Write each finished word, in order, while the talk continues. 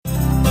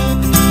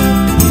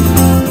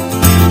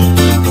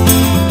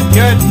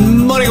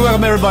Good morning and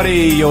welcome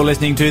everybody. You're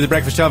listening to The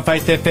Breakfast Show on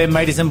Faith FM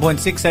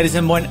 87.6,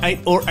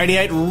 87.8 or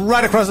 88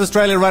 right across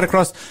Australia, right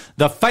across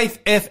the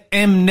Faith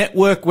FM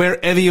network,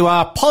 wherever you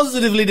are.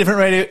 Positively Different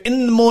Radio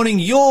in the morning.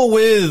 You're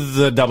with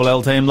the Double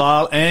L team,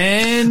 Lyle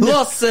and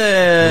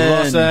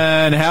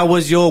Lawson. How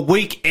was your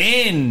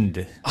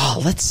weekend?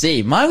 Oh, let's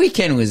see. My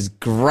weekend was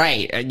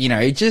great.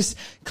 Just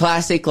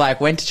classic,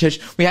 went to church.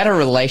 We had a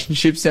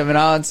relationship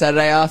seminar on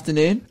Saturday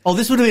afternoon. Oh,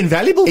 this would have been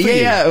valuable for you.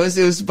 Yeah, it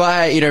was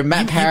by,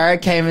 Matt Parra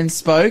came and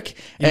spoke.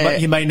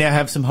 You may now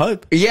have some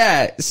hope.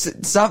 Yeah,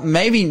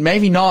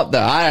 maybe not though.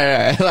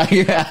 I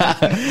don't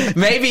know.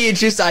 Maybe it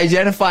just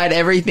identified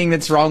everything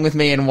that's wrong with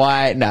me and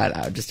why. No,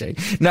 I'm just joking.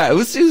 No, it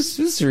was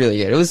really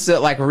good. It was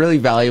really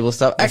valuable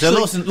stuff. Actually, so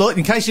Lawson,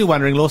 in case you're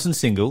wondering, Lawson's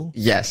single.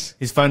 Yes.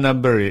 His phone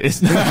number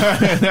is.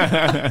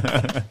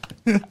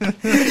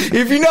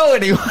 If you know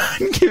anyone,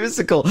 give us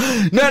a call.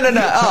 No.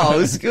 Oh,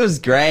 it was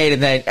great.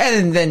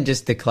 And then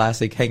just the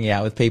classic hanging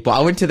out with people.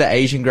 I went to the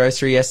Asian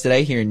grocery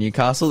yesterday here in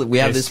Newcastle. We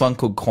have this one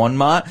called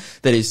Quanmart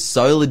that is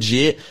so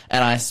legit,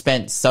 and I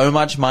spent so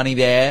much money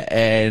there.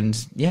 And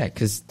yeah,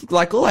 because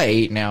all I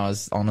eat now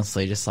is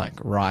honestly just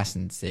rice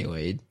and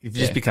seaweed. You've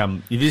just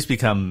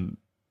become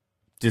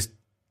just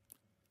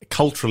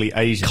culturally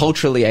Asian.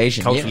 Culturally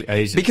Asian.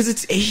 Because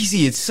it's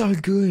easy. It's so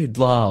good,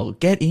 Lyle.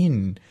 Get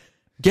in.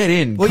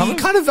 Well,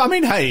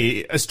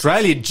 hey,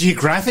 Australia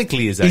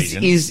geographically is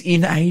Asian. Is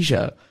in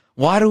Asia.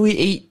 Why do we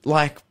eat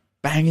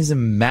bangers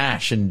and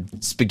mash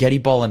and spaghetti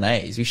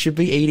bolognese? We should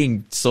be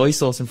eating soy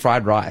sauce and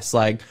fried rice.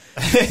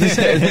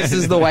 This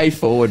is the way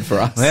forward for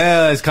us.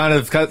 Well, it's kind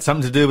of got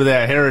something to do with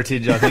our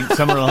heritage, I think,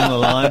 somewhere along the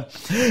line.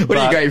 What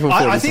are you grateful for?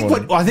 I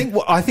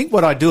think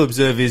what I do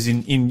observe is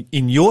in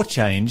your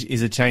change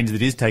is a change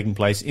that is taking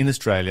place in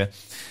Australia,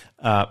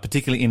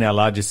 particularly in our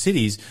largest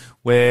cities,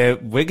 where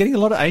we're getting a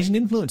lot of Asian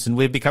influence and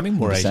we're becoming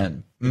more 100%.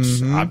 Asian.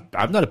 Mm-hmm.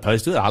 I'm not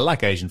opposed to it. I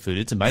like Asian food.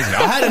 It's amazing.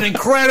 I had an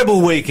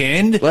incredible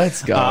weekend.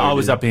 Let's go. I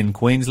was up in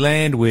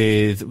Queensland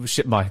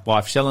with my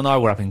wife, Shell, and I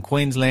were up in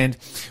Queensland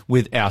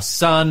with our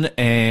son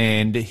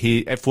and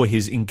for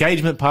his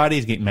engagement party.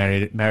 He's getting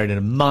married in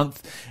a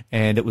month.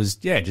 And it was,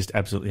 just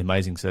absolutely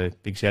amazing. So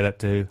big shout out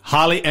to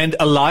Harley and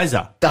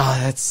Eliza. Oh,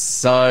 that's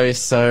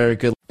so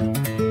good.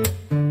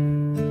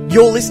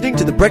 You're listening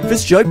to the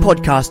Breakfast Show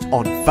podcast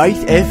on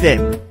Faith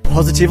FM.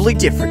 Positively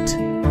different.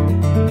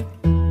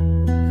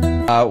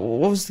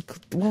 What was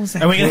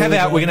that? And we're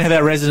gonna have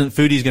our resident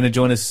foodie going to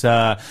join us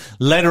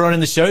later on in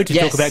the show to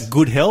talk about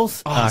good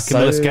health.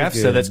 Camilla Scaff.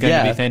 So that's going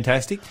to be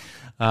fantastic.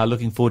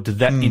 Looking forward to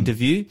that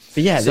interview.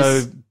 But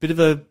bit of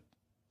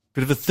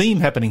a theme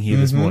happening here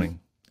this morning.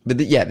 But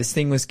this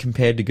thing was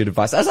compared to good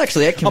advice. I was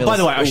actually at Camilla's. Oh, by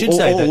the way, I should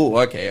say that.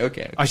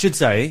 Okay. I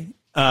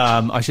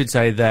should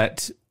say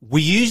that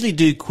we usually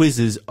do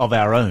quizzes of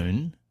our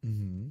own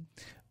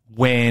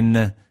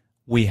when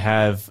we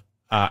have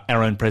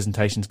our own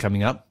presentations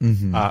coming up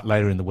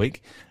later in the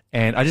week.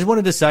 And I just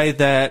wanted to say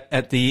that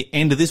at the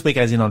end of this week,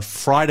 as in on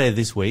Friday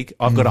this week,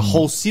 I've got a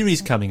whole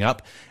series coming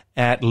up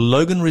at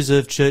Logan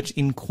Reserve Church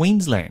in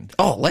Queensland.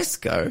 Oh, let's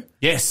go.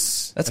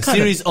 Yes. That's a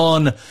series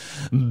on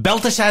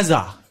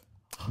Belteshazzar,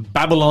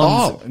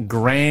 Babylon's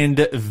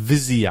Grand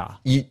Vizier.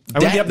 I'm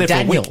going to be up there for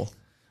a week.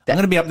 I'm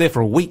going to be up there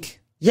for a week.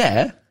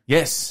 Yeah.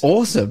 Yes.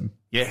 Awesome.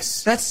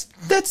 Yes. That's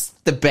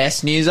the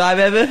best news I've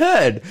ever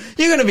heard.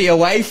 You're going to be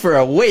away for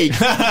a week.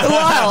 Lyle,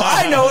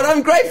 I know what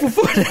I'm grateful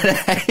for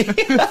today.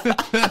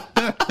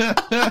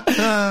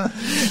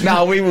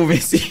 No, we will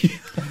miss you.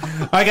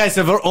 Okay,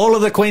 so for all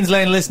of the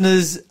Queensland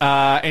listeners,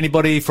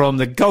 anybody from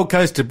the Gold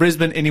Coast to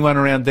Brisbane, anyone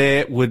around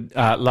there would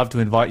love to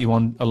invite you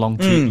along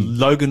to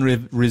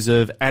Logan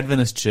Reserve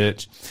Adventist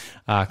Church.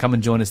 Come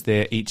and join us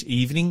there each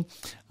evening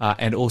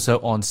and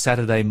also on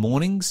Saturday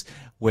mornings,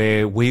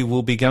 where we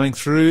will be going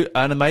through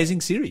an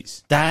amazing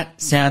series. That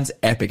sounds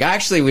epic. I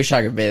actually wish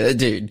I could be there,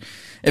 dude.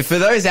 If for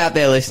those out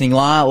there listening,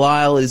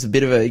 Lyle is a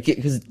bit of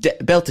because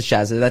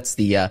Belteshazzar, that's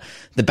the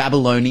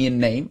Babylonian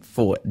name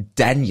for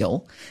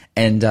Daniel,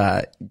 and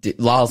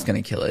Lyle's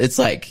gonna kill it. It's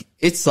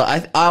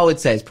I would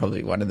say it's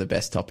probably one of the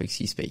best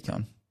topics you speak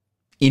on.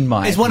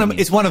 It's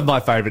one of my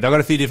favourites. I've got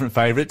a few different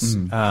favourites,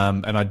 and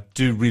I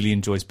do really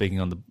enjoy speaking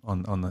on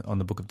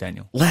the Book of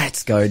Daniel.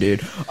 Let's go,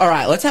 dude. All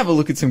right, let's have a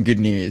look at some good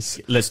news.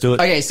 Let's do it.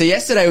 Okay, so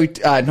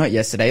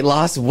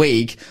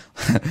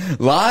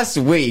last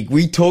week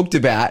we talked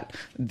about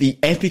the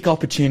epic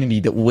opportunity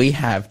that we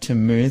have to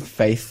move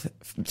Faith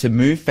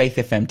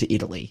FM to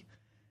Italy.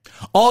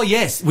 Oh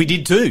yes, we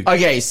did too.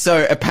 Okay,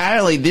 so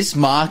apparently this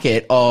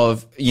market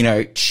of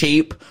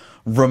cheap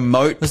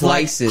remote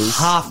places,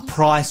 half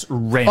price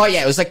rent. Oh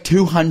yeah, it was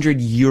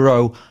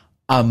 €200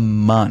 a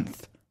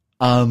month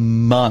to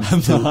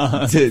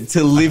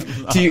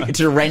live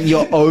to rent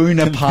your own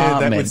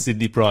apartment. That was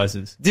Sydney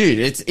prices, dude.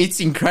 It's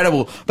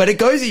incredible, but it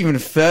goes even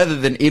further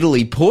than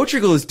Italy.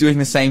 Portugal is doing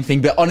the same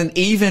thing, but on an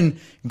even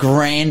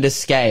grander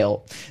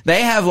scale.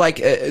 They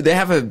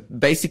have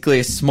basically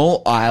a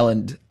small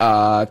island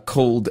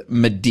called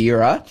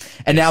Madeira,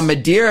 and now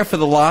Madeira for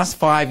the last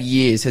 5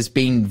 years has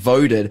been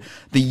voted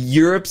the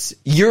Europe's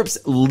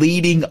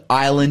leading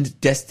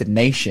island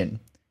destination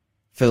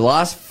for the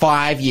last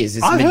 5 years.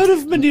 It's I've heard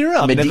of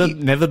Madeira. I've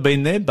never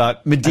been there,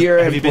 but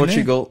Madeira have and you been there?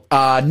 Portugal.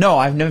 No,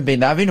 I've never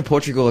been there. I've been to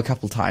Portugal a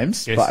couple of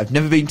times, Yes. but I've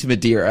never been to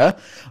Madeira.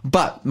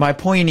 But my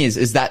point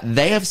is that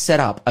they have set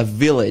up a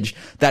village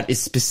that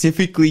is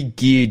specifically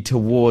geared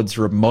towards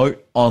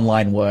remote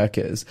online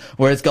workers,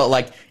 where it's got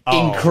like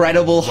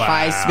incredible wow.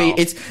 high speed.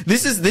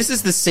 This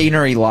is the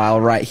scenery, Lyle,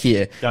 right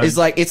here. It's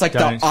like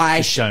the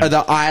ice,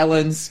 the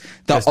islands,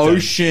 the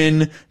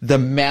ocean, the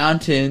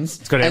mountains.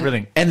 It's got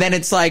everything. And then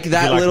it's like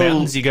that If you like little.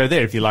 mountains, you go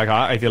there. If you like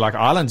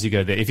islands, you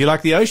go there. If you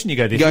like the ocean, you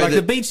go there. If you like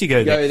the beach, you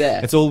go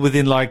there. It's all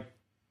within like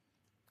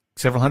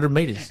several hundred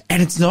meters.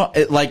 And it's not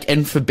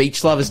and for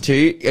beach lovers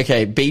too.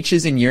 Okay,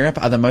 beaches in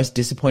Europe are the most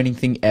disappointing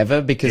thing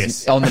ever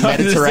because on the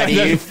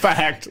Mediterranean,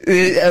 fact.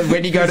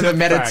 When you go to the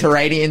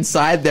Mediterranean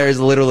side, there is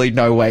literally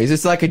no waves.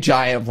 It's like a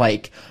giant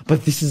lake.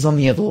 But this is on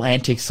the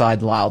Atlantic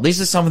side, Lyle.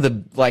 These are some of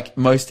the like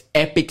most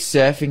epic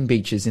surfing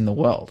beaches in the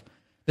world.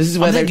 This is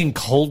where I'm thinking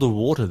colder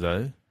water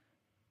though.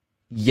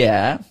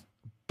 Yeah,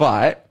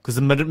 but because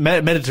the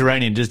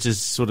Mediterranean just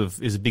sort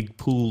of is a big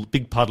pool,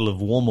 big puddle of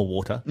warmer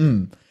water.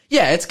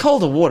 yeah, it's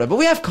colder water. But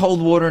we have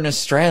cold water in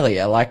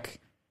Australia,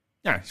 like.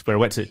 No, just wear a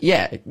wetsuit.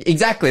 Yeah,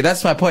 exactly.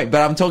 That's my point.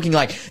 But I'm talking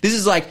like, this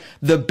is like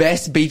the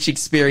best beach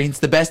experience,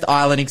 the best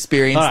island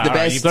experience, the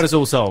best. You've got us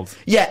all solved.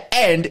 Yeah,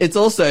 and it's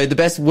also the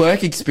best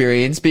work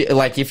experience.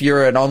 Like if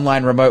you're an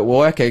online remote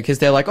worker, because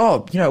they're like,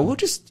 oh, we'll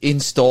just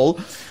install.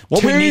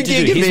 What we need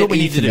to do. Here's what we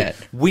need to do. Ethernet.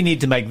 We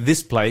need to make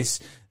this place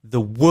the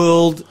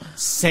world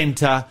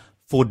center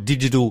for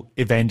digital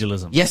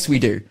evangelism. Yes, we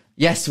do.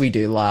 Yes, we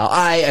do, Lyle.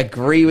 I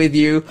agree with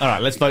you. All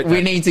right, let's vote.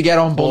 We need to get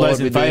on board All those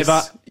in with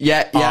favour? this.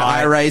 Yeah,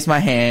 I raise my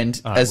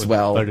hand right, as we've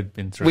well. voted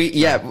in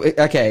three.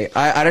 Okay.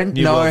 I don't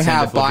New know World how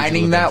Centre for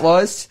binding Digital that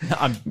was,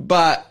 I'm-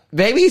 but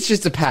maybe it's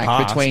just a pact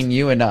Passed. between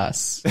you and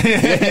us.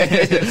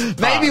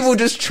 Maybe we'll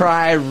just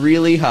try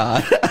really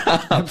hard.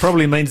 It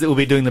probably means that we'll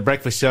be doing the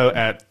breakfast show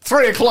at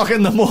 3:00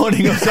 in the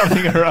morning or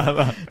something or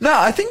other. No,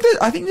 I think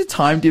the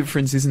time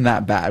difference isn't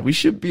that bad. We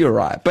should be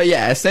alright. But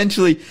yeah,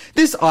 essentially,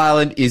 this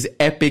island is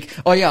epic.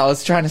 Oh yeah, I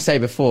was trying to say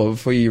before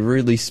you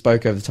rudely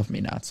spoke over the top of me.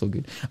 Nah, it's all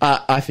good.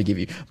 I forgive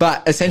you.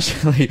 But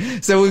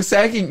essentially, so we're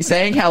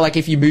saying how like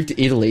if you move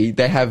to Italy,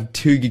 they have 1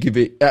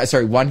 gigabit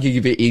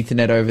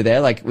Ethernet over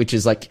there, like which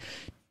is like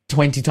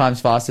 20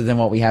 times faster than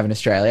what we have in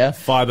Australia.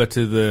 Fiber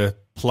to the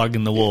plug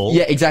in the wall.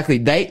 Yeah, exactly.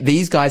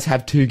 These guys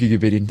have 2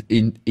 gigabit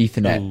in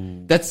Ethernet.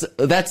 Ooh.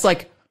 That's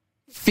like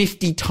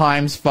 50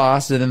 times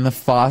faster than the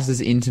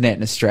fastest internet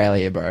in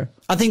Australia, bro.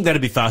 I think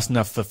that'd be fast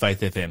enough for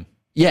Faith FM.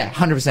 Yeah,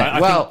 100%. I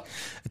think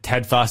a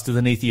tad faster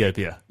than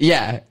Ethiopia.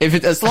 Yeah,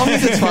 as long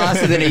as it's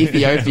faster than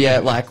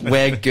Ethiopia, like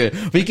we're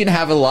good. We can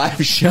have a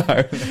live show.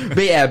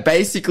 But yeah,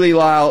 basically,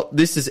 Lyle,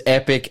 this is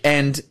epic,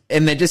 and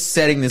they're just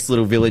setting this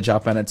little village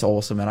up, and it's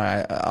awesome. And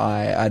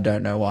I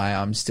don't know why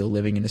I'm still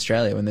living in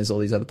Australia when there's all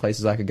these other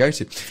places I could go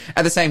to.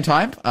 At the same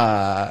time,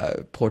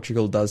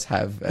 Portugal does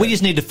have. We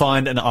just need to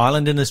find an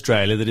island in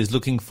Australia that is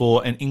looking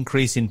for an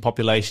increase in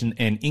population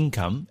and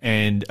income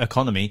and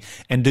economy,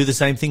 and do the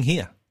same thing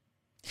here.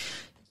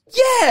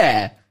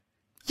 Yeah.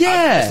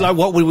 It's like,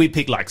 what would we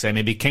pick? Like, say,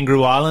 maybe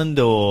Kangaroo Island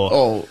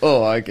or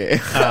okay.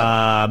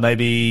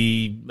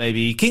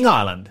 maybe King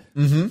Island.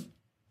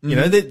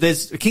 Mm-hmm.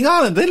 There's King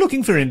Island. They're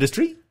looking for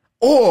industry.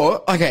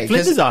 Or okay,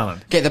 Flinders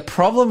Island. Okay, the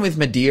problem with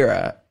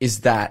Madeira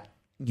is that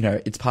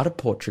it's part of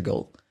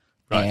Portugal,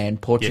 right. And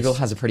Portugal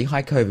has a pretty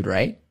high COVID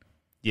rate.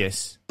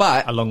 Yes,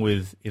 but along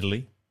with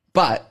Italy.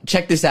 But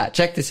check this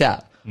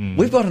out.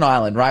 We've got an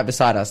island right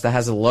beside us that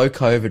has a low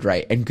COVID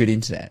rate and good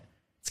internet.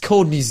 It's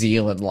called New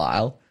Zealand,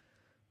 Lyle.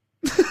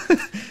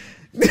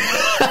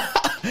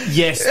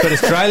 Yes, but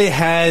Australia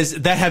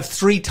have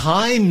 3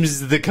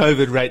 times the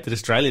COVID rate that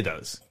Australia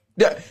does.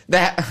 They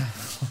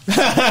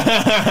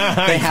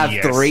have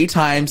Yes. 3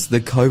 times the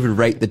COVID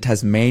rate that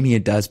Tasmania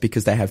does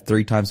because they have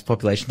 3 times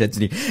population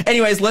density.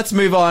 Anyways, let's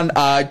move on.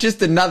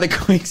 Just another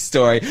quick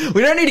story.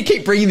 We don't need to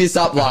keep bringing this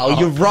up, Lyle.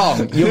 You're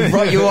wrong. You're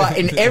wrong. You are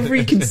in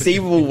every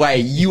conceivable way.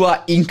 You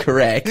are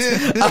incorrect. All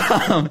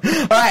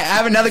right, I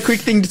have another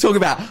quick thing to talk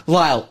about.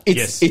 Lyle,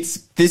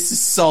 this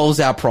solves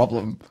our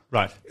problem.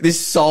 Right. This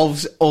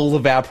solves all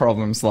of our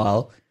problems,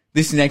 Lyle.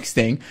 This next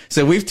thing.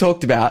 So we've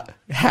talked about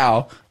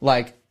how,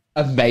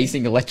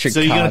 amazing electric cars.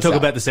 So you're going to talk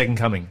about the second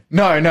coming?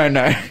 No.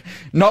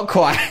 Not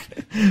quite.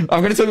 I'm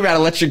going to talk about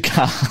electric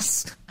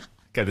cars.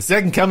 Okay, the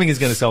second coming is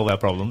going to solve our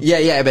problem.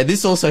 Yeah, but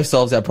this also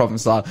solves our problem,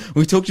 Lyle.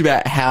 We've talked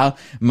about how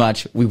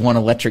much we want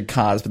electric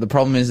cars, but the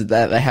problem is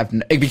that they have,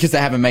 because they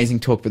have amazing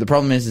torque, but the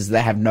problem is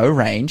they have no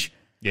range.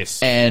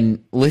 Yes.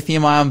 And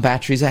lithium-ion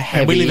batteries are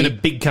heavy. And we live in a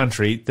big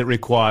country that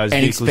requires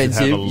vehicles that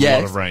have a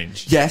lot of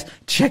range. Yes.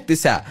 Check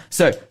this out.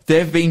 So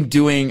they've been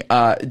doing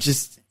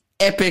just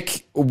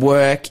epic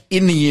work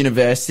in the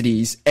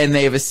universities, and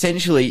they've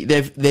essentially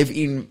they've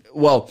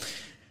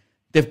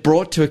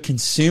brought to a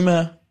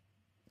consumer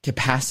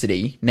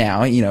capacity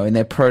now, in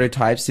their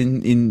prototypes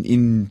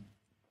in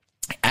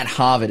at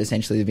Harvard.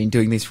 Essentially, they've been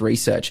doing this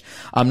research.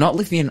 Not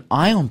lithium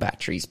ion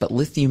batteries, but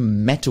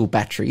lithium metal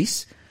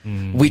batteries.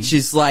 which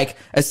is like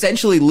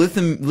essentially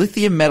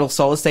lithium metal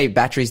solid state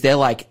batteries. They're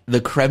like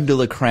the creme de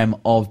la creme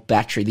of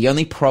battery. The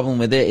only problem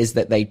with it is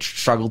that they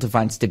struggle to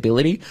find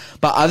stability.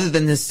 But other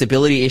than the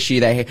stability issue,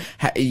 they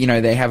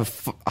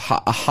have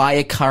a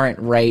higher current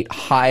rate,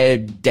 higher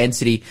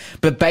density.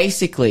 But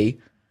basically,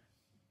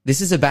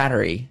 this is a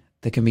battery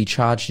that can be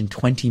charged in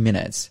 20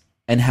 minutes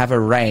and have a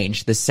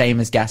range the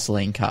same as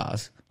gasoline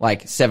cars,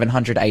 like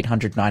 700,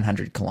 800,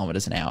 900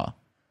 kilometers an hour.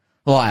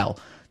 Lyle,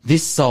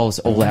 this solves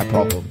all our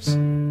problems.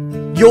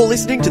 You're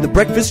listening to the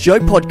Breakfast Show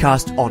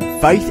podcast on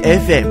Faith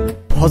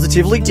FM.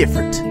 Positively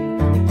different.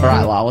 All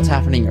right, Lyle, what's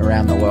happening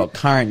around the world?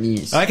 Current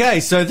news. Okay,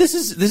 so this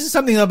is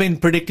something I've been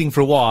predicting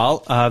for a while,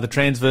 the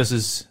trans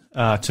versus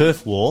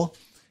turf war.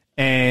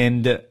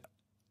 And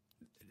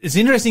it's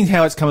interesting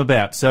how it's come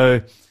about.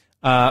 So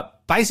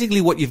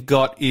basically what you've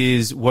got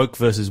is woke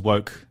versus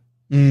woke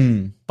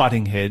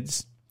butting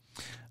heads.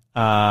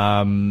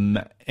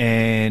 And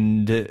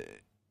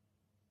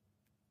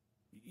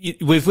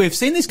we've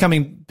seen this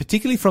coming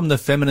particularly from the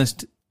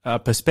feminist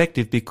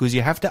perspective, because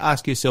you have to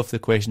ask yourself the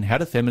question, how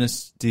do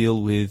feminists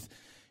deal with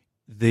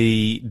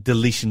the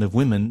deletion of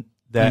women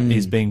that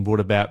is being brought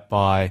about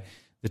by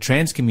the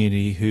trans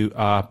community, who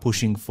are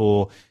pushing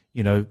for,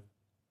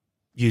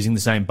 using the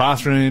same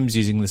bathrooms,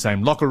 using the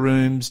same locker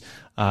rooms,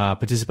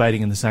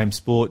 participating in the same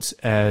sports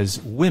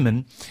as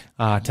women,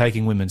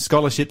 taking women's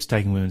scholarships,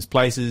 taking women's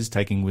places,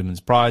 taking women's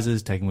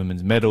prizes, taking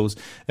women's medals,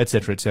 et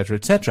cetera, et cetera,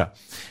 et cetera.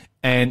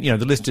 And,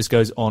 the list just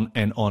goes on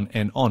and on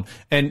and on.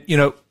 And,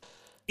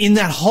 in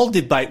that whole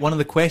debate, one of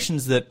the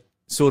questions that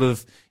sort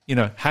of,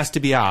 has to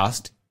be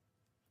asked,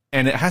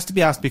 and it has to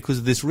be asked because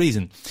of this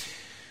reason.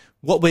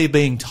 What we're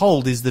being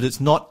told is that it's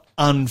not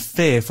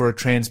unfair for a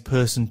trans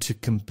person to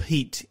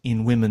compete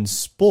in women's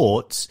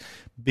sports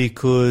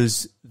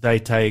because they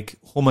take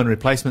hormone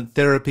replacement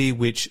therapy,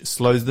 which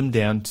slows them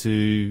down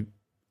to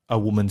a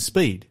woman's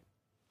speed.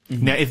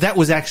 Mm-hmm. Now, if that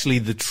was actually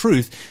the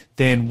truth,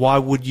 then why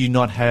would you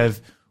not have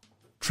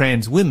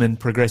trans women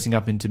progressing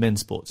up into men's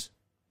sports?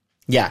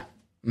 Yeah.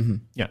 Mm-hmm.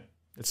 Yeah.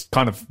 It's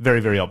kind of very,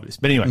 very obvious.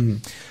 But anyway,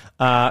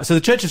 so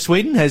the Church of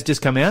Sweden has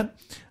just come out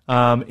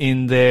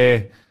in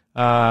their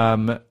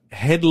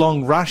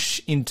headlong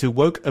rush into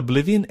woke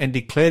oblivion and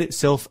declared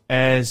itself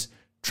as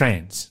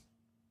trans.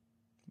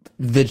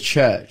 The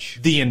church.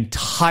 The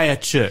entire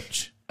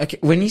church. Okay,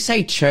 when you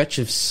say Church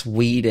of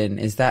Sweden,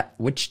 is that,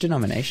 which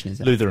denomination is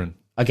that? Lutheran.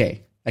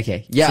 Okay.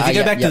 Yeah. So if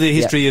you go back to the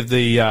history of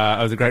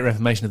the Great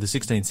Reformation of the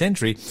 16th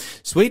century,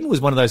 Sweden was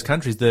one of those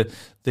countries.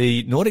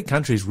 The Nordic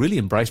countries really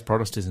embraced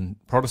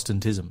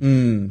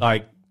Protestantism.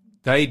 Like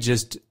they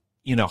just,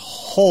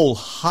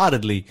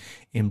 wholeheartedly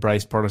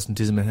embrace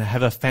Protestantism and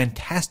have a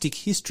fantastic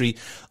history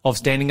of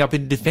standing up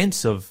in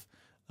defense of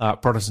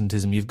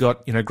Protestantism. You've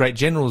got, great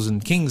generals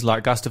and kings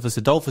like Gustavus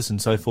Adolphus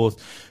and so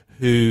forth,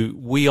 who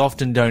we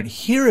often don't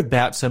hear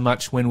about so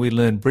much when we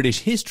learn British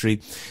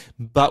history,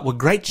 but were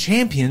great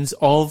champions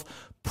of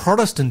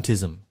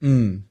Protestantism.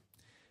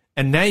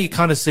 And now you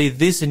kind of see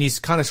this and you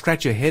kind of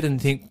scratch your head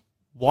and think,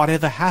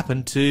 whatever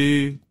happened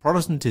to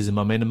Protestantism?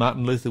 I mean,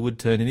 Martin Luther would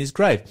turn in his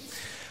grave.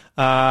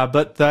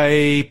 But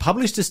they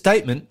published a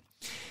statement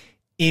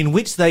in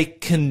which they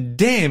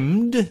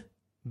condemned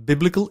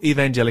biblical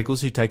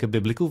evangelicals who take a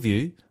biblical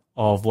view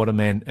of what a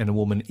man and a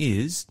woman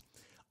is,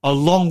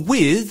 along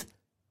with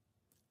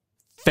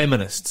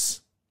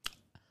feminists.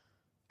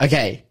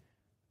 Okay.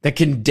 They're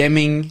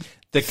condemning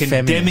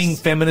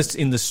feminists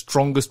in the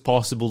strongest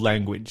possible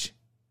language.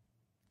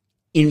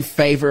 In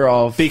favor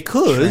of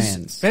because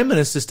trans.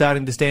 Feminists are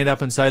starting to stand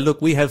up and say,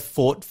 look, we have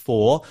fought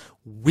for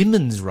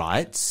women's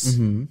rights,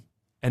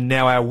 and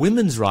now our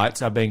women's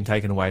rights are being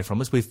taken away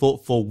from us. We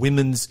fought for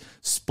women's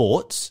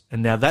sports,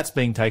 and now that's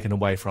being taken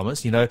away from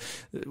us.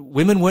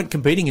 Women weren't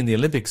competing in the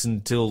Olympics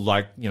until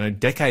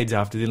decades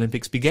after the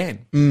Olympics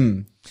began.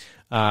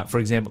 For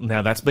example,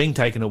 now that's being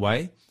taken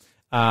away.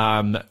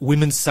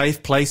 Women's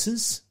safe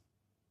places,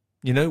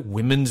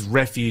 women's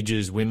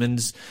refuges,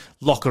 women's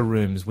locker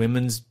rooms,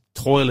 women's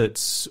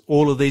toilets,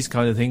 all of these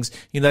kind of things.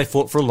 They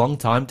fought for a long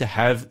time to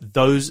have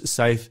those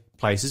safe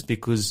places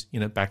because,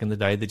 back in the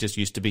day, there just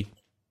used to be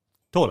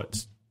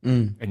toilets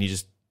and you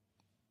just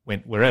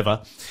went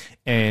wherever,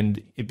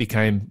 and it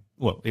became,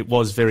 it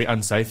was very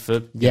unsafe for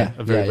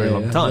a very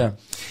long time. Yeah.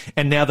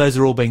 And now those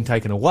are all being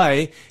taken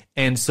away.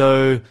 And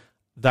so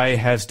they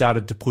have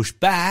started to push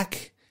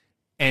back.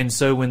 And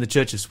so when the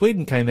Church of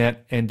Sweden came out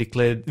and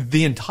declared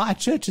the entire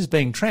church as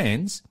being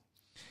trans,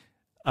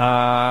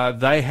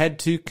 they had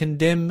to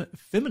condemn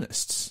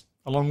feminists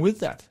along with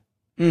that.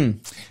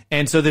 And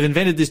so they've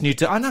invented this new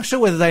term. I'm not sure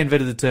whether they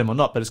invented the term or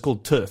not, but it's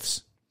called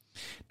TERFs.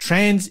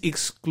 Trans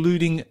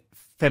excluding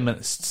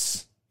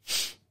feminists.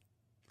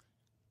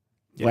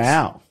 Yes.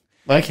 Wow.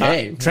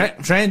 Okay.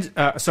 Trans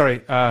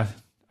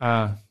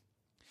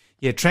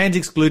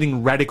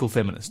excluding radical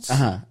feminists.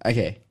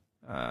 Okay.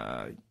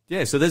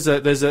 So there's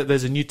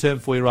a new term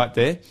for you right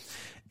there.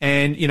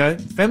 And,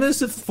 feminists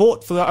have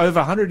fought for over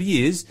 100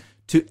 years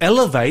to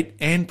elevate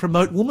and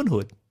promote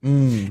womanhood.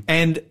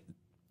 And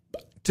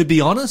to be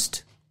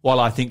honest, while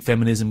I think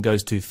feminism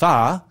goes too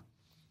far,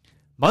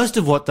 Most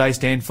of what they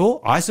stand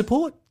for, I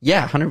support.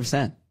 Yeah,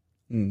 100%.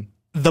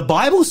 The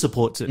Bible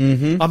supports it.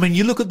 I mean,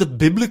 you look at the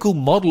biblical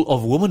model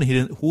of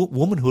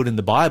womanhood in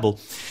the Bible,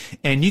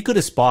 and you could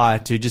aspire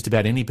to just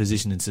about any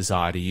position in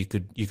society. You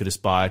could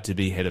aspire to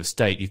be head of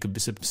state. You could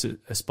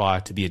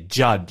aspire to be a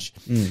judge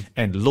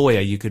and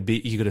lawyer. You could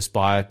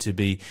aspire to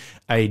be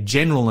a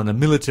general and a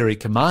military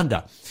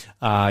commander.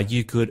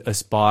 You could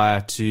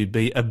aspire to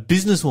be a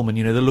businesswoman.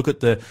 You know, they look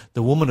at the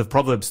woman of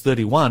Proverbs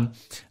 31,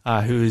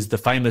 who is the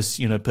famous,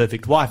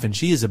 perfect wife, and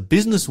she is a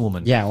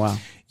businesswoman. Yeah, wow.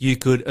 You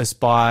could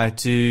aspire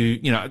to,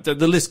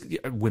 the list.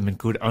 Women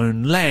could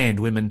own land.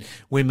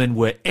 Women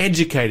were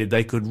educated.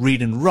 They could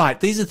read and write.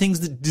 These are things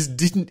that just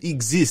didn't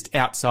exist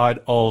outside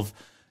of,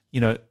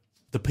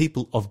 the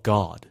people of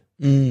God.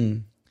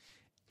 And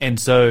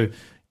so,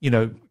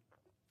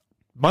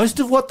 most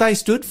of what they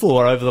stood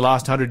for over the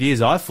last 100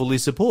 years, I fully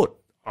support.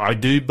 I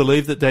do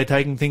believe that they're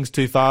taking things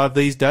too far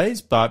these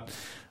days, but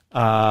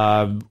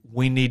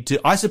we need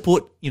to. I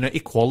support,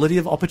 equality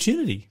of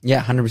opportunity.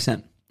 Yeah,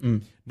 100%.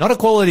 Not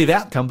equality of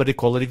outcome, but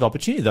equality of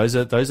opportunity. Those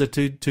are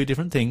two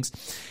different things.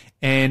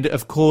 And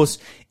of course,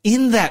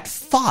 in that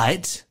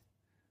fight,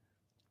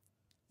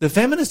 the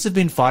feminists have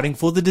been fighting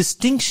for the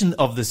distinction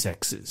of the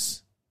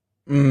sexes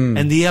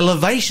and the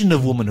elevation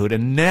of womanhood.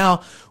 And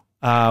now,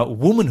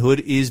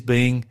 womanhood is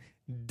being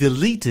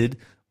deleted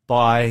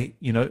by,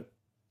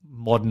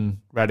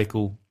 modern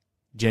radical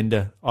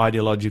gender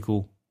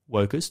ideological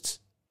wokeists.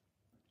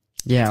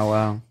 Yeah,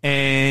 wow.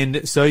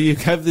 And so you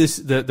have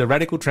the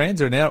radical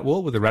trans are now at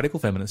war with the radical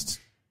feminists.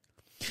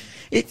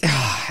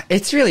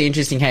 It's really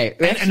interesting, hey.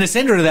 And the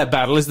center of that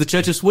battle is the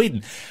Church of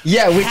Sweden.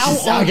 Yeah,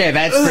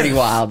 that's pretty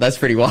wild. That's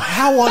pretty wild.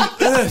 How on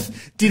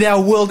earth did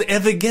our world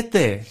ever get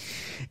there?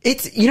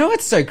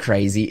 What's so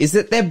crazy is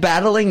that they're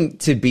battling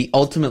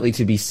ultimately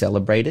to be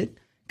celebrated.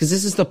 Because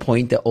this is the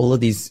point that all of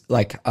these,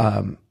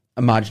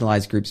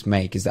 marginalized groups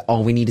make, is that,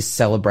 we need to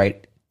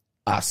celebrate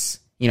us.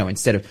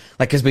 Instead of,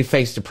 because we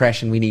face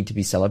depression, we need to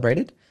be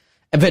celebrated.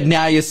 But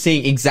now you're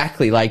seeing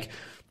exactly,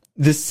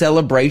 the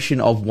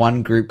celebration of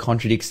one group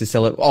contradicts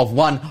of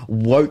one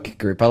woke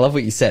group. I love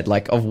what you said,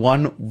 of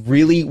one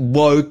really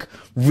woke,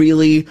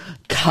 really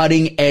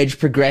cutting edge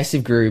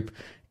progressive group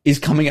is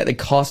coming at the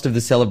cost of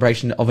the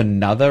celebration of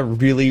another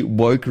really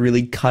woke,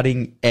 really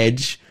cutting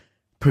edge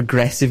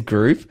progressive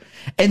group.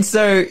 And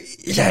so,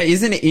 yeah,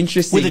 isn't it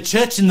interesting? With a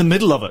church in the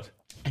middle of it.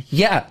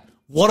 Yeah.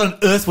 What on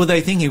earth were they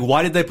thinking?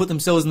 Why did they put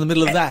themselves in the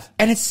middle of that?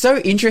 And it's so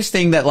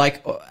interesting that,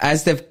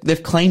 as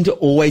they've claimed to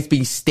always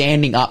be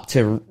standing up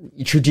to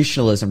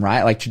traditionalism,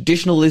 right?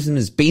 Traditionalism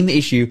has been the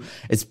issue.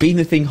 It's been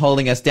the thing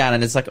holding us down.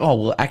 And it's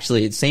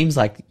actually, it seems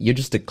like you're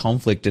just at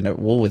conflict and at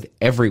war with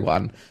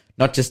everyone,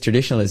 not just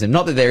traditionalism.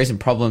 Not that there isn't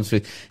problems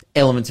with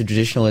elements of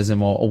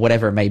traditionalism or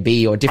whatever it may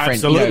be, or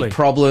different,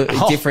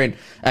 different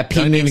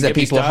opinions that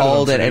people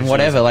hold and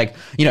whatever.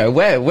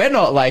 We're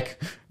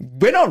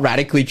not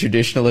radically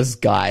traditionalist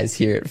guys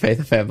here at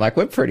Faith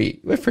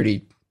FM. We're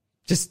pretty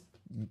just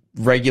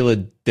regular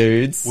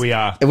dudes. We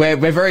are. We're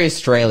very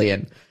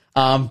Australian.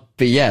 But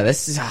yeah,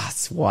 this is,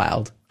 it's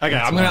wild. Okay,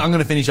 I'm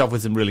gonna finish off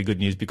with some really good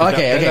news because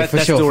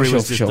that story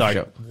was just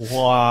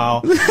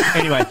wow.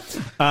 Anyway,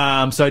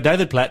 so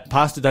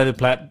Pastor David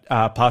Platt,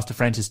 Pastor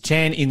Francis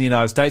Chan in the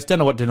United States, don't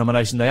know what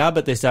denomination they are,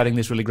 but they're starting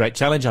this really great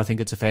challenge. I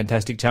think it's a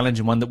fantastic challenge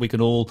and one that we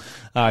can all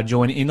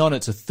join in on.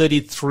 It's a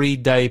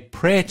 33-day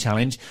prayer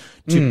challenge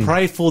to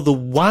pray for the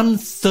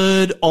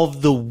 1/3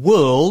 of the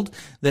world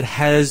that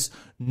has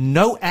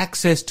no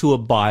access to a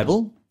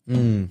Bible,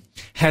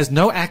 has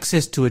no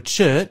access to a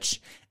church,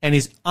 and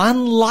is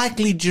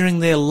unlikely during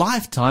their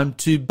lifetime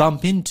to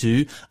bump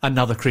into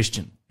another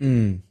Christian.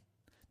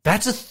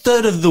 That's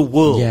 1/3 of the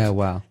world. Yeah,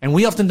 wow. And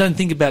we often don't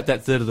think about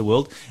that 1/3 of the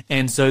world.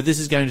 And so this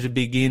is going to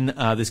begin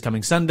this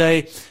coming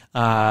Sunday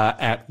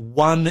at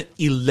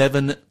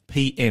 1:11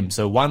 p.m.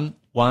 So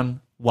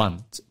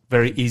 1:11. It's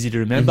very easy to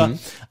remember.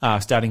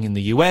 Starting in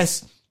the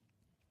US.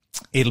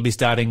 It'll be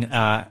starting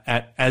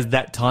as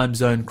that time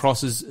zone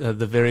crosses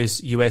the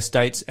various US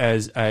states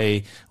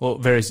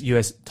various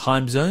US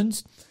time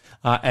zones.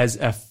 As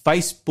a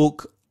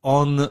Facebook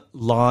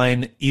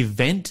online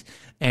event,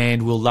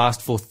 and will last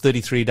for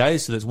 33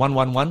 days. So that's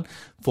 111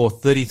 for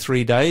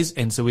 33 days.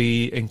 And so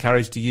we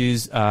encourage to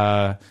use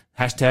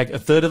hashtag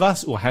 1/3 of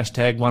us or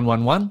hashtag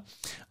 111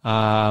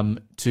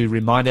 to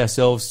remind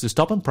ourselves to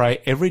stop and pray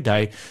every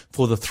day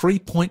for the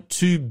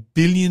 3.2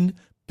 billion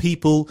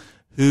people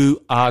who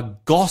are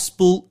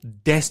gospel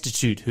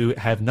destitute, who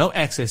have no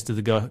access to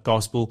the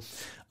gospel,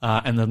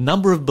 and the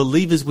number of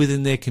believers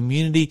within their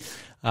community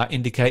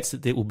indicates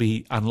that it will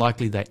be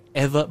unlikely they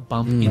ever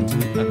bump into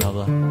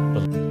another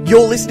believer.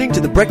 You're listening to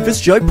the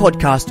Breakfast Show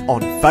podcast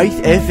on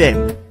Faith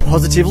FM.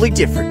 Positively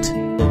different.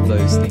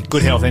 Those things.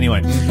 Good health,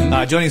 anyway.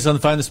 Joining us on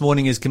the phone this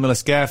morning is Camilla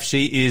Scaff.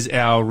 She is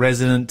our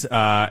resident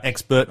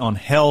expert on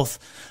health,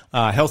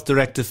 health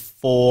director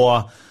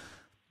for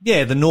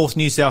the North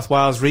New South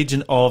Wales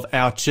region of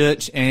our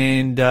church,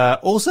 and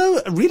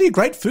also really a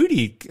great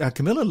foodie.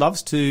 Camilla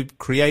loves to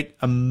create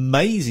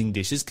amazing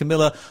dishes.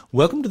 Camilla,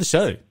 welcome to the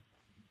show.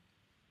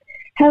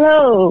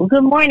 Hello.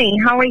 Good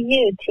morning. How are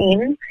you,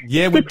 team?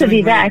 Yeah, we're good to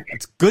be back.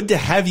 It's good to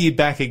have you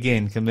back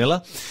again,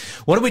 Camilla.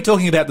 What are we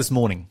talking about this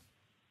morning?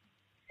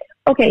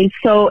 Okay,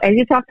 so as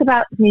you talked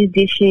about new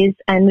dishes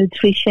and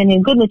nutrition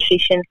and good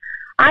nutrition,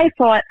 I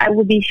thought I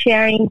would be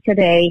sharing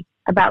today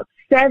about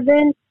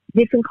 7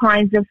 different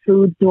kinds of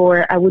foods,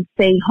 or I would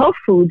say whole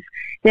foods,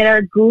 that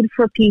are good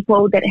for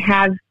people that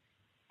have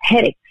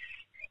headaches.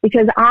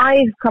 Because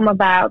I've come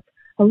about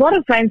a lot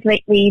of friends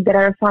lately that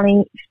are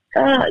feeling,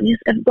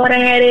 I've got a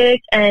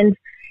headache, and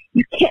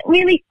you can't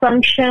really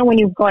function when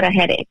you've got a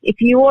headache. If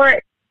you're,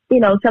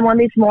 someone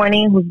this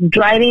morning who's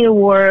driving to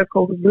work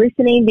or who's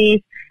listening to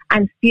this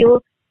and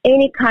feel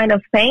any kind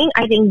of pain,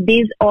 I think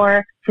these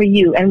are for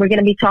you. And we're going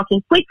to be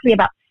talking quickly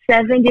about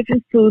 7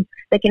 different foods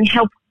that can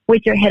help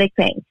with your headache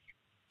pain.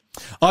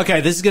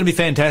 Okay, this is going to be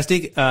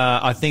fantastic.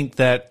 I think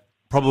that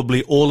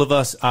probably all of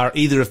us are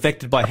either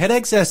affected by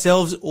headaches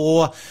ourselves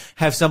or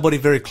have somebody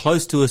very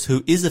close to us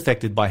who is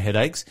affected by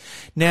headaches.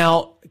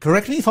 Now,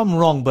 correct me if I'm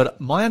wrong, but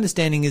my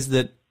understanding is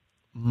that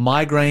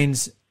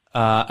migraines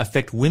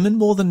affect women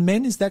more than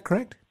men. Is that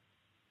correct?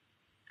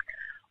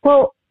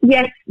 Well,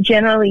 yes,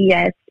 generally,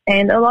 yes.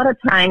 And a lot of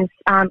times,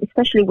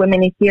 especially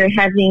women, if you're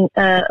having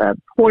a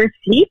poor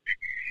sleep,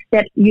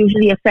 that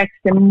usually affects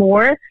them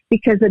more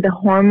because of the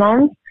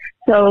hormones.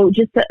 So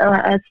just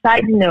a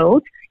side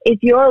note,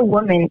 if you're a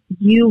woman,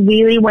 you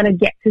really want to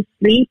get to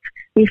sleep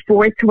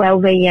before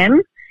 12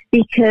 a.m.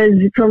 because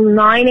from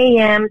 9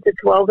 a.m. to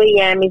 12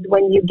 a.m. is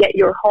when you get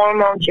your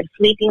hormones, your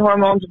sleeping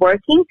hormones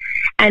working.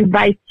 And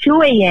by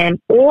 2 a.m.,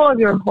 all of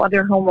your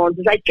other hormones,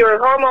 like your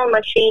hormone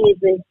machine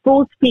is in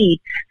full speed.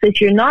 So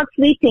if you're not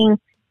sleeping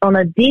on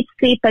a deep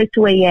sleep by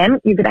 2 a.m.,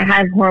 you're going to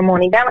have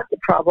hormone imbalance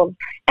problems,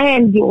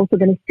 and you're also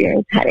going to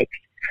experience headaches.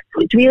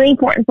 So it's really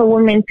important for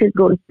women to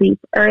go to sleep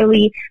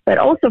early, but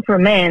also for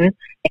men.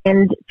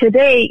 And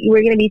today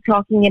we're going to be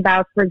talking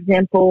about, for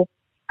example,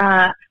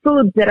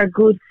 foods that are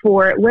good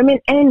for women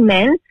and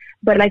men.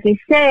 But like I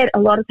said, a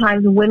lot of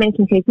times women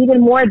can take even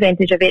more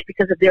advantage of it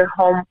because of their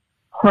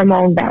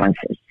hormone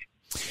balances.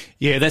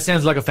 Yeah, that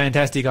sounds like a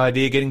fantastic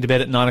idea. Getting to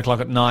bed at 9 o'clock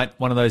at night,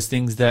 one of those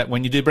things that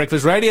when you do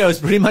breakfast radio is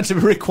pretty much a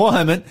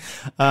requirement.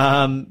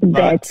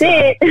 That's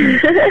it.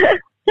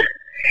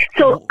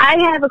 So I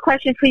have a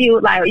question for you,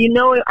 Lyle.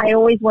 I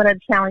always want to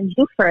challenge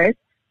you first.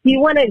 Do you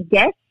want to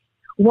guess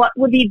what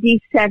would be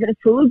these 7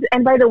 foods?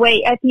 And by the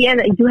way, at the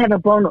end, I do have a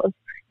bonus.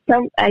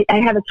 I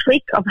have a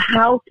trick of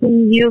how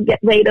can you get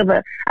rid of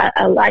a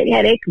light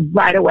headache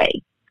right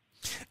away.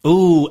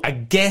 Ooh, a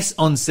guess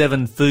on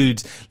 7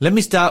 foods. Let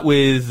me start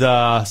with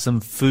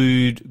some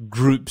food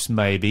groups,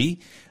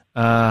 maybe.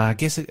 I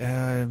guess.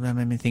 Let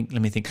me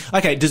think.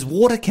 Okay, does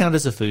water count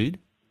as a food?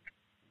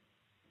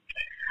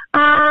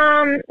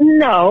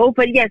 No,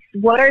 but yes,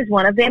 water is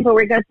one of them. But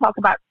we're going to talk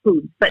about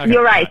food. But okay,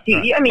 you're right.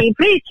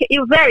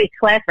 You're very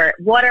clever.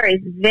 Water is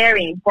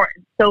very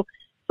important. So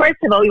first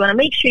of all, you want to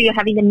make sure you're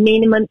having the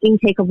minimum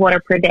intake of water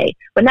per day.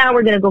 But now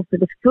we're going to go for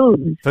the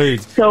foods.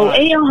 Foods. So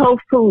any whole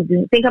foods,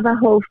 think of a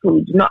whole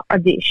food, not a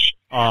dish.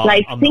 Yep.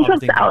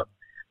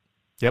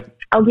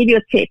 I'll give you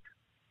a tip.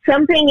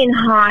 Something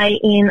high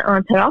in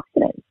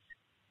antioxidants.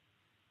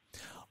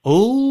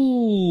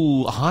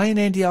 Oh, high in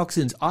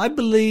antioxidants. I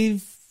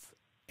believe,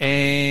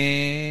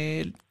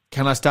 and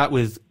can I start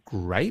with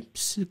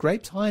grapes?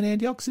 Grapes high in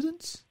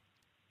antioxidants?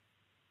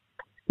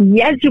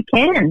 Yes, you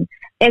can.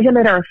 As a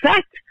matter of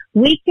fact,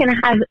 we can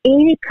have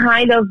any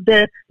kind of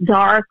the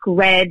dark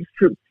red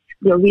fruits.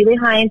 They're really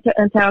high in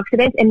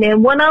antioxidants. And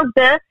then one of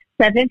the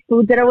 7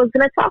 foods that I was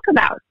going to talk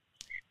about.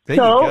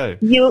 There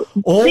you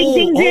go.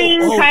 Ding,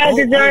 kind of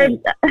deserve.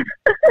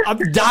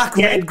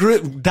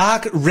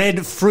 Dark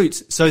red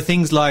fruits. So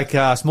things like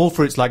small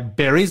fruits like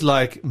berries,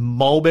 like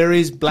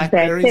mulberries,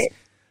 blackberries.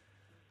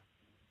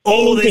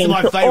 These are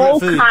my favorite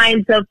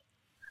foods.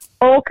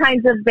 All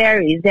kinds of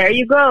berries. There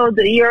you go.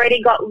 You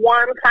already got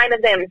one kind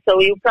of them, so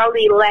you're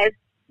probably less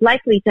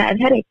likely to have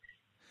headaches.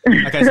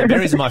 Okay, so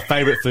berries are my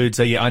favorite food,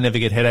 so yeah, I never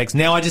get headaches.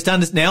 Now I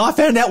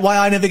found out why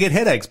I never get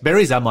headaches.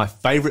 Berries are my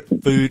favorite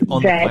food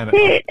on the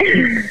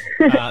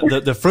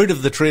planet. The fruit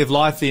of the tree of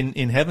life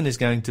in heaven is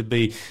going to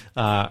be,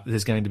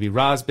 there's going to be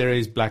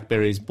raspberries,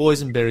 blackberries,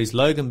 boysenberries,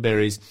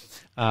 loganberries,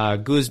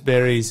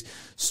 gooseberries,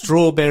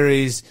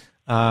 strawberries,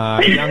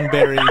 young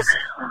berries.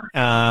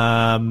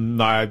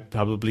 I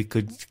probably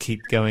could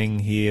keep going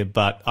here,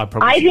 but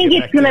I think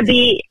it's going to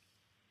be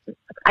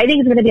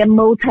a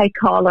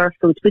multicolor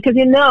food because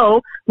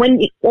when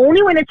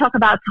they talk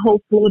about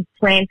whole food,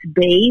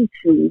 plant-based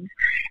foods,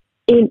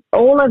 in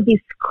all of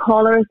these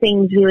color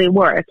things really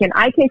work. And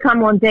I can come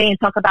one day and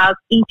talk about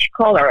each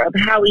color, of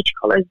how each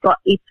color has got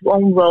its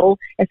own role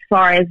as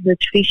far as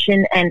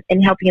nutrition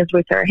and helping us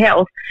with our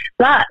health.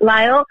 But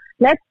Lyle,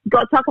 let's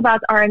go talk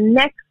about our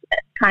next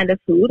kind of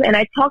food, and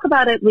I talk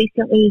about it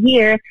recently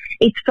here.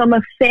 It's from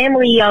a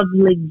family of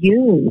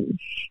legumes.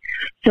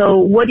 So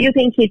what do you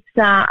think? It's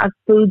a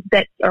food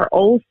that are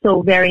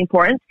also very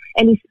important,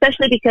 and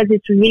especially because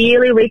it's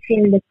really rich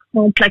in the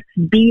complex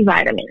B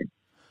vitamins.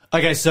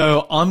 Okay,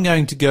 so I'm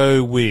going to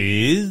go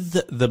with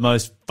the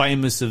most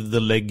famous of the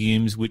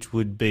legumes, which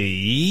would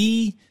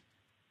be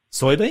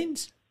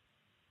Soybeans?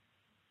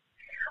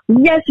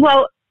 Yes,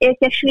 well,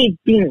 it's actually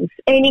beans,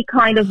 any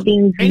kind of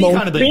beans. Any mostly.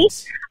 kind of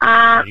beans.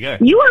 There you go.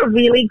 You are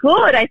really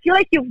good. I feel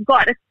like you've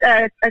got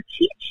a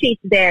cheat sheet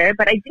there,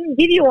 but I didn't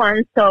give you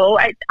one, so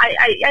I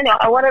know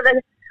I wanted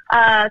to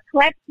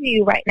clap to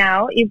you right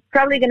now. You're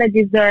probably going to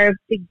deserve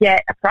to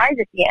get a prize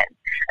at the end.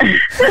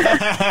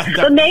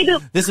 So maybe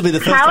this will be the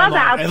first time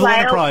I've ever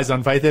won a prize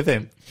on Faith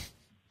FM.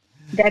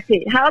 That's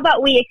it. How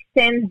about we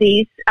extend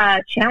this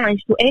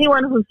challenge to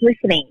anyone who's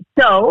listening?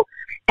 So,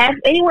 if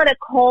anyone that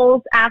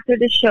calls after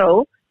the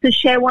show to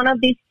share one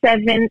of these five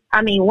now,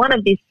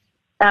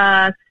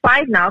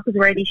 because we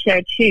already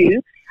shared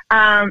two,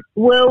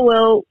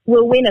 we'll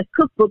win a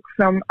cookbook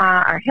from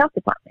our health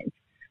department.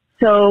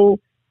 So,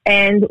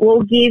 and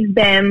we'll give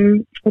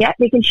them,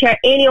 they can share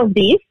any of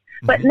these.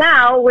 But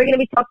now we're going to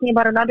be talking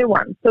about another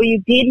one. So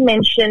you did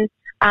mention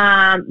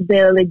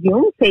the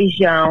legume,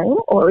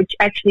 feijão, or which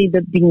actually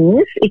the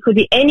beans. It could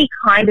be any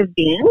kind of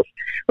beans.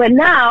 But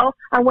now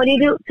I want you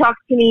to talk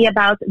to me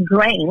about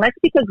grain. Let's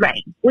pick a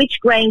grain.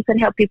 Which grain can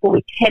help people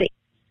with headaches?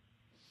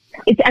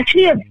 It's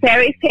actually a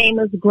very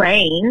famous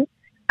grain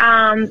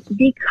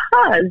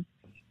because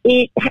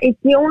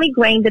it's the only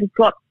grain that's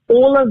got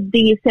all of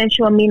the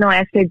essential amino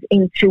acids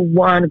into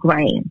one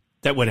grain.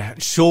 That would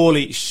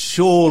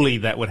surely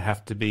that would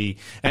have to be,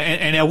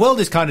 and our world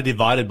is kind of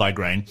divided by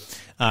grain.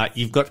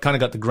 You've got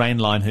the grain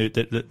line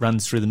that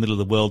runs through the middle of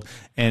the world,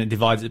 and it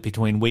divides it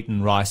between wheat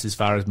and rice. As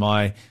far as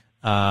my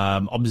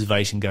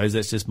observation goes,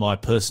 that's just my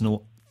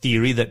personal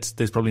theory.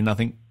 There's probably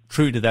nothing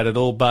true to that at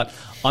all, but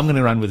I'm going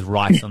to run with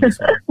rice on this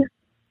one.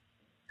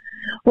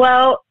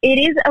 Well, it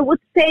is. I would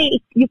say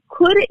you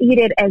could eat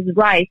it as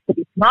rice, but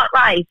it's not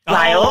rice,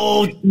 Lyle.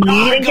 Oh, you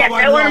didn't get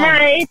that one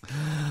right.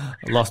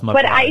 I lost my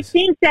But prize. I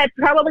think that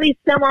probably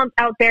someone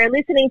out there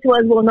listening to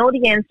us will know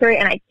the answer,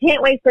 and I can't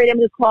wait for them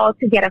to call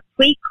to get a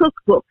free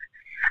cookbook.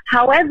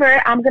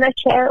 However, I'm going to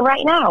share it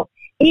right now.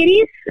 It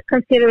is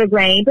considered a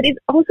grain, but it's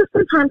also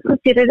sometimes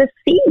considered a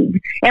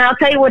seed. And I'll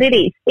tell you what it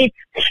is. It's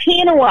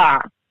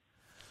quinoa.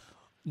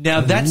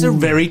 Now, that's a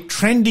very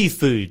trendy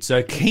food.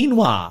 So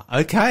quinoa.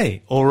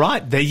 Okay. All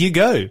right. There you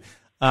go.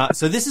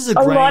 So this is a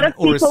grain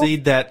or a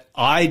seed that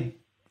I'd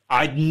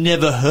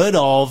never heard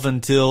of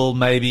until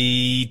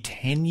maybe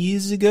 10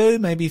 years ago,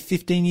 maybe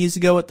 15 years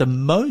ago at the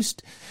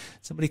most.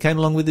 Somebody came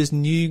along with this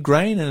new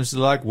grain and it was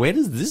like, where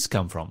does this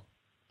come from?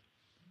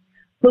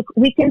 Look,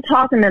 we can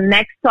talk in the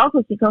next talk.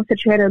 We can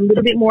concentrate a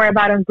little bit more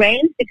about on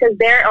grains because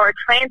there are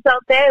trends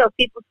out there of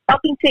people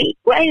stopping to eat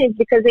grains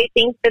because they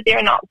think that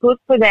they're not good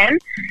for them.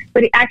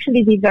 But it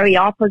actually the very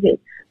opposite.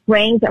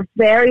 Grains are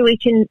very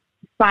rich in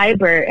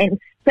fiber and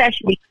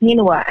especially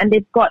quinoa, and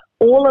they've got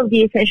all of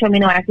the essential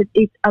amino acids.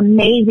 It's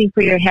amazing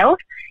for your health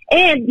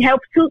and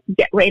helps to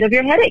get rid of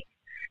your headache.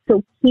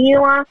 So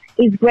quinoa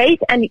is great,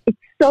 and it's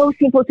so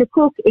simple to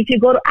cook. If you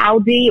go to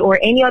Aldi or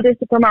any other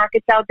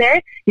supermarkets out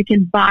there, you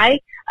can buy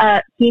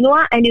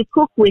quinoa and you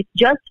cook with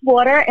just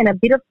water and a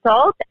bit of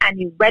salt, and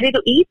you're ready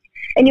to eat.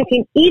 And you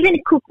can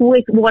even cook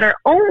with water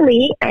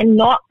only and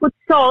not put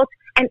salt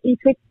and eat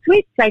with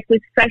sweets, like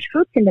with fresh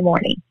fruits in the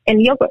morning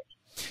and yogurt.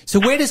 So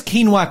where does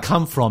quinoa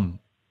come from?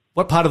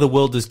 What part of the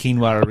world does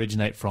quinoa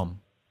originate from?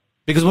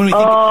 Because when we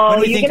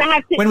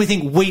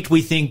think wheat,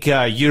 we think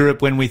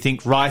Europe. When we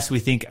think rice, we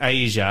think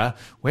Asia.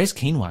 Where's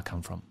quinoa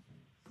come from?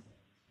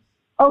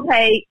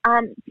 Okay,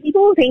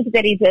 people think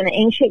that it's an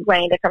ancient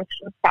grain that comes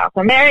from South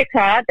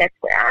America. That's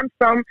where I'm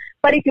from.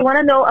 But if you want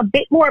to know a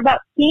bit more about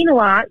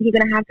quinoa, you're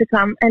going to have to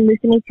come and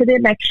listen to the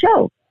next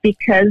show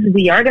because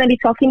we are going to be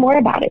talking more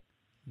about it.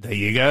 There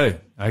you go.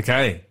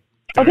 Okay.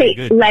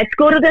 Okay, let's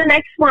go to the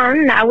next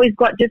one. Now we've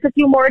got just a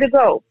few more to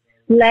go.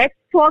 Let's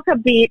talk a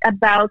bit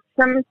about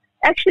something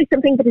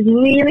that is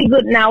really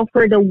good now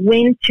for the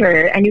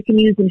winter, and you can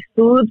use in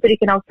foods, but you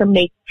can also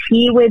make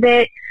tea with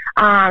it.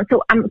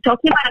 So I'm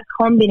talking about a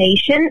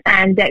combination,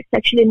 and that's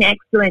actually an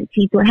excellent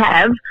tea to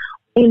have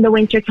in the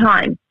winter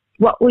time.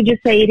 What would you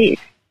say it is?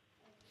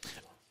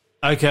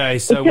 Okay,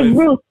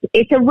 so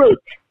it's a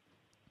root.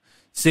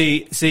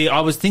 See,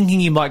 I was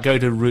thinking you might go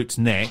to roots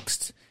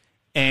next,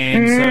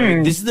 and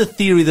so this is the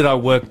theory that I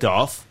worked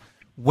off.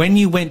 When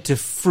you went to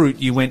fruit,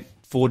 you went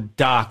for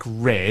dark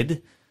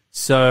red.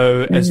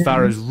 So as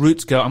far as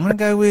roots go, I'm going to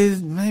go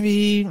with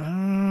maybe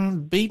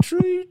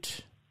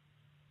beetroot.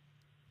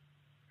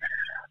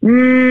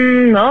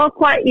 Not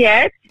quite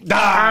yet. We do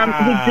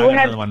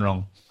have another one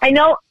wrong. I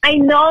know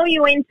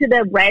you into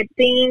the red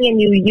thing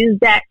and you use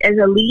that as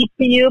a lead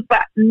for you,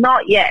 but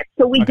not yet.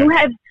 So we do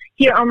have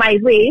here on my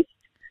list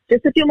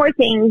just a few more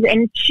things,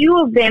 and two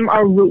of them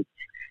are roots.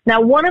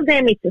 Now, one of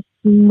them is a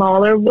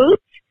smaller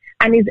root,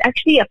 and is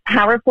actually a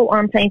powerful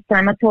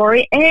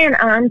anti-inflammatory and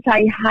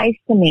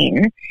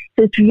antihistamine.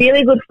 So it's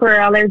really good for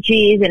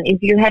allergies, and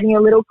if you're having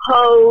a little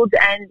cold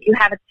and you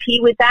have a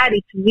tea with that,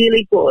 it's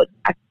really good.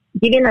 I've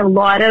given a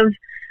lot of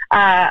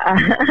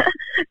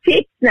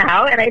tips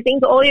now, and I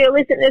think all your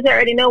listeners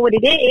already know what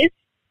it is.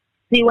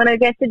 Do you want to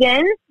guess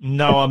again?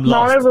 No, I'm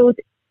smaller lost. Root.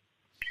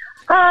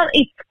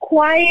 It's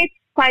quite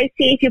spicy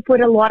if you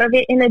put a lot of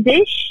it in a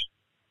dish.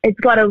 It's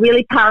got a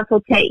really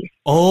powerful taste.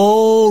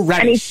 Oh,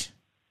 radish.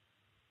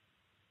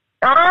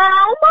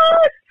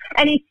 Almost.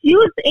 And it's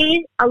used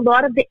in a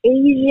lot of the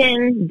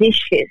Asian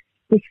dishes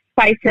to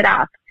spice it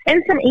up.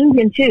 And some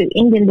Indian too,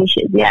 Indian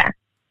dishes, yeah.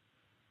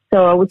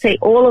 So I would say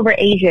all over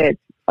Asia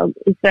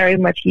it's very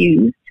much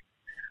used.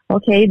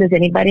 Okay, does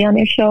anybody on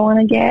your show want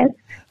to guess?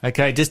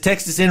 Okay, just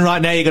text us in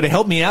right now. You got to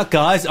help me out,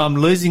 guys. I'm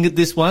losing at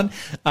this one.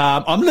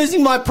 I'm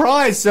losing my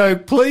prize, so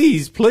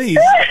please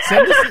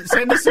send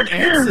us some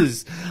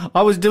answers.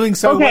 I was doing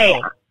so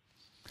well.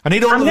 I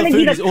need all of the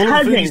foodies. All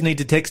of the foodies need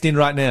to text in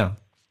right now.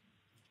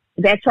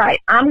 That's right.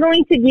 I'm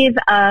going to give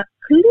a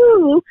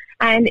clue,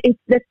 and it's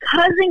the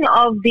cousin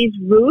of this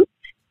root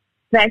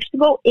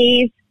vegetable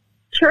is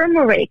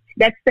turmeric.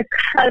 That's the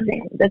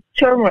cousin, the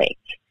turmeric.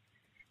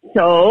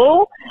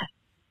 So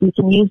you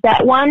can use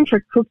that one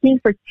for cooking,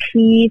 for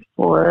tea,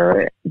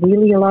 for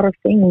really a lot of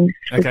things.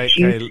 Okay,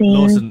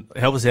 Lawson,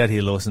 help us out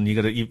here, Lawson.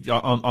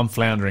 I'm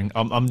floundering.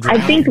 I'm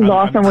drowning. I think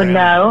Lawson would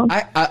know.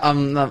 I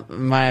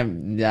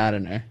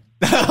don't know.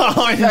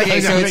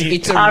 Okay, so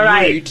it's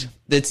a root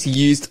that's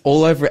used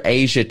all over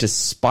Asia to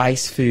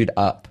spice food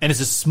up. And it's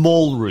a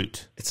small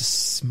root. It's a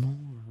small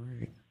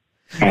root.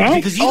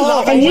 Because you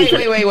love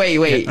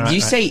wait. Yeah, Do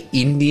you say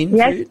Indian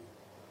food?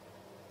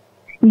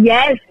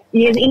 Yes,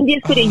 Indian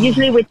food is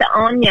usually with the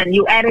onion.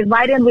 You add it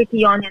right in with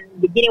the onion in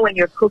the beginning when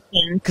you're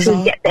cooking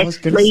to get that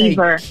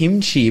flavor. Say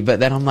kimchi, but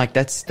then I'm like,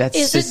 that's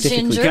Is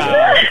specifically it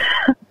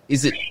ginger?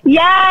 Is it?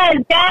 Yes.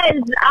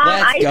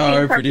 Let's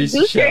go, producer.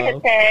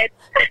 Has said.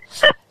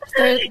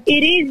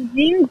 It is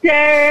ginger.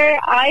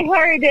 I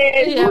heard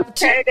it.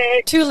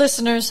 Yeah, two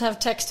listeners have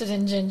texted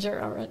in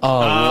ginger already.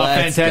 Oh,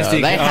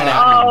 fantastic. They had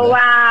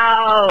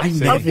wow.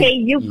 Okay,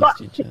 you've got...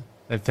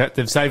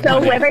 They've saved so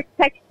money. whoever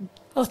texts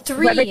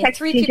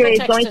three ginger people is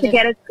going to texted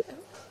get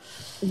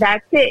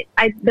That's it.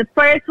 The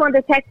first one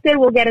that texted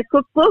will get a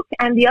cookbook,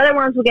 and the other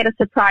ones will get a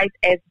surprise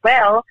as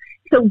well.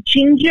 So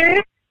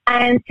ginger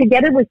and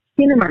together with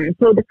cinnamon.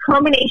 So the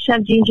combination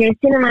of ginger and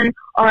cinnamon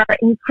are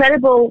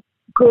incredibly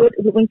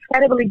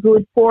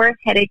good for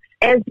headaches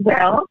as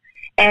well,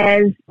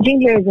 as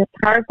ginger is a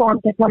powerful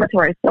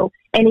anti-inflammatory. So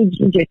any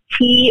ginger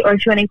tea, or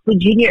if you want to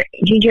include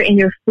ginger in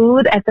your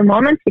food at the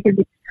moment, because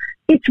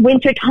it's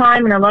winter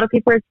time and a lot of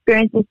people are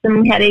experiencing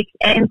some headaches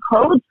and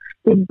colds,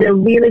 it's a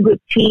really good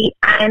tea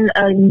and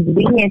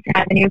ingredient to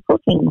have in your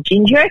cooking.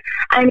 Ginger,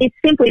 and it's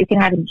simple. You can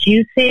have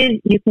juices.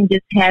 You can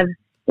just have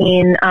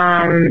in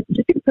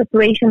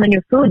preparation on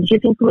your food.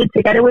 Just include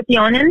together with the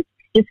onions.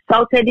 Just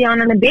saute the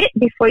onion a bit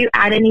before you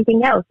add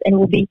anything else, and it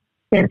will be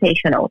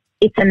sensational.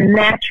 It's a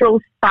natural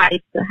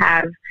spice to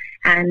have,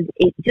 and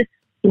it just,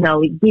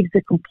 it gives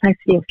the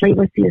complexity of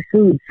flavors to your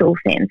food. So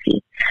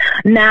fancy.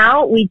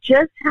 Now, we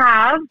just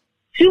have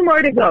 2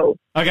 more to go.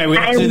 Okay, we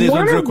have to do this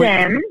one real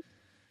quick.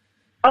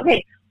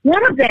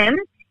 One of them,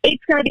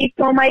 it's going to be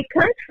from my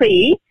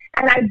country,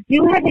 and I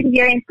do have it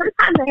here, and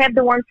sometimes I have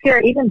the ones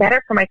here even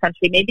better for my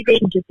country. Maybe they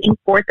can just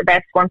import the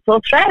best ones to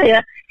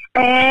Australia.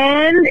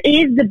 And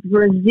is the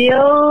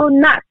Brazil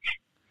nut.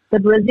 The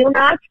Brazil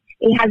nut,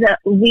 it has a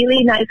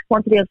really nice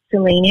quantity of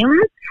selenium,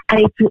 and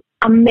it's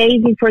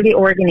amazing for the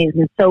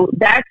organism. So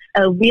that's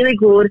a really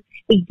good,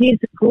 it gives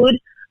good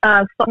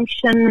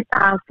function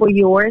for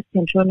your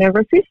central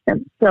nervous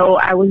system. So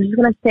I was just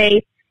going to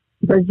say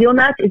Brazil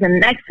nut is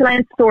an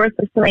excellent source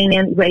of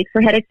selenium, great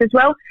for headaches as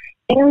well.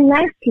 And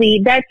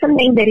lastly, that's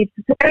something that is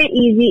very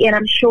easy, and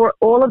I'm sure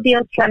all of the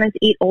Australians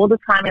eat all the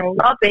time and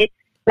love it.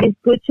 But it's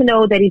good to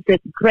know that it's a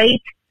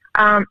great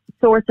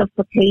source of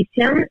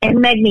potassium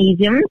and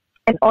magnesium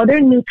and other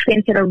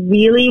nutrients that are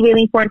really,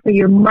 really important for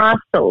your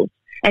muscles.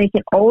 And it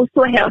can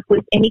also help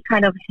with any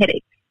kind of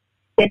headache.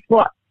 Guess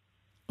what?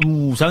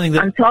 Ooh, something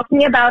that... I'm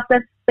talking about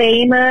the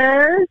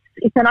famous...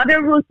 It's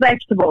another root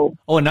vegetable.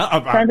 Oh, no.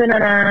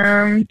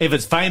 If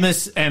it's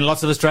famous and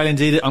lots of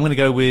Australians eat it, I'm going to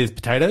go with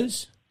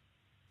potatoes.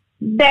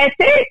 That's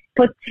it.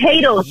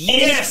 Potatoes.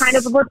 Yes! Any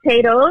kind of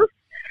potatoes.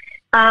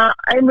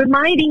 I'm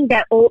reminding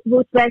that all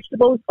root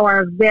vegetables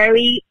are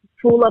very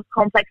full of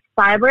complex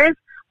fibers,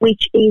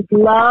 which is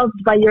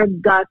loved by your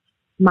gut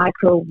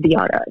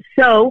microbiota.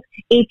 So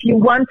if you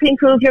want to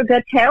improve your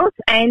gut health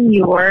and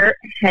your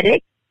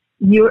headache,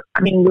 you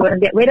want to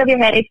get rid of your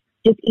headache,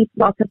 just eat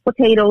lots of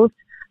potatoes,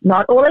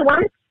 not all at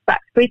once, but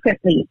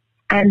frequently.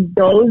 And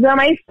those are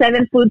my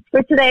 7 foods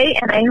for today,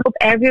 and I hope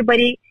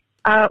everybody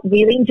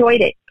really enjoyed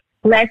it.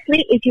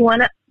 Lastly, if you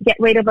want to get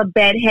rid of a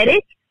bad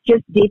headache,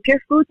 just dip your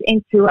food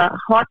into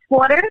hot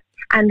water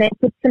and then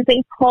put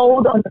something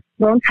cold on the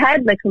front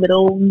head, like a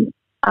little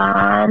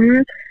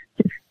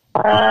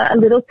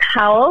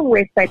towel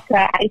with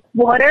ice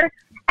water,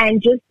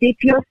 and just dip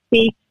your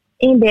feet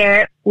in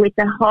there with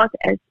the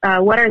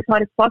water as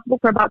hot as possible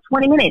for about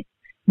 20 minutes.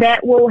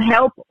 That will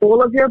help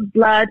all of your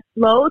blood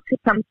flow to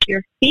come to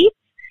your feet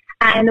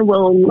and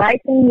will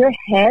lighten your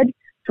head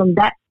from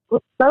that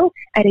flow,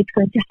 and it's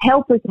going to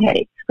help with the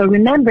headache. So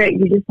remember,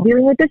 you're just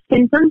dealing with the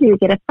symptoms. You're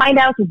going to find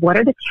out what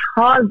are the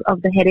cause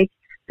of the headache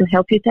to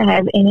help you to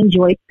have and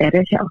enjoy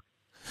better health.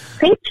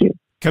 Thank you.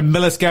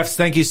 Camilla Scaffs,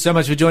 thank you so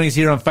much for joining us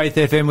here on Faith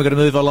FM. We're going to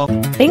move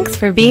along. Thanks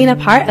for being a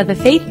part of the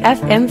Faith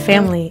FM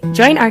family.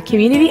 Join our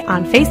community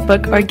on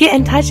Facebook or get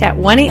in touch at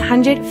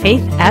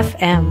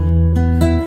 1-800-FAITH-FM.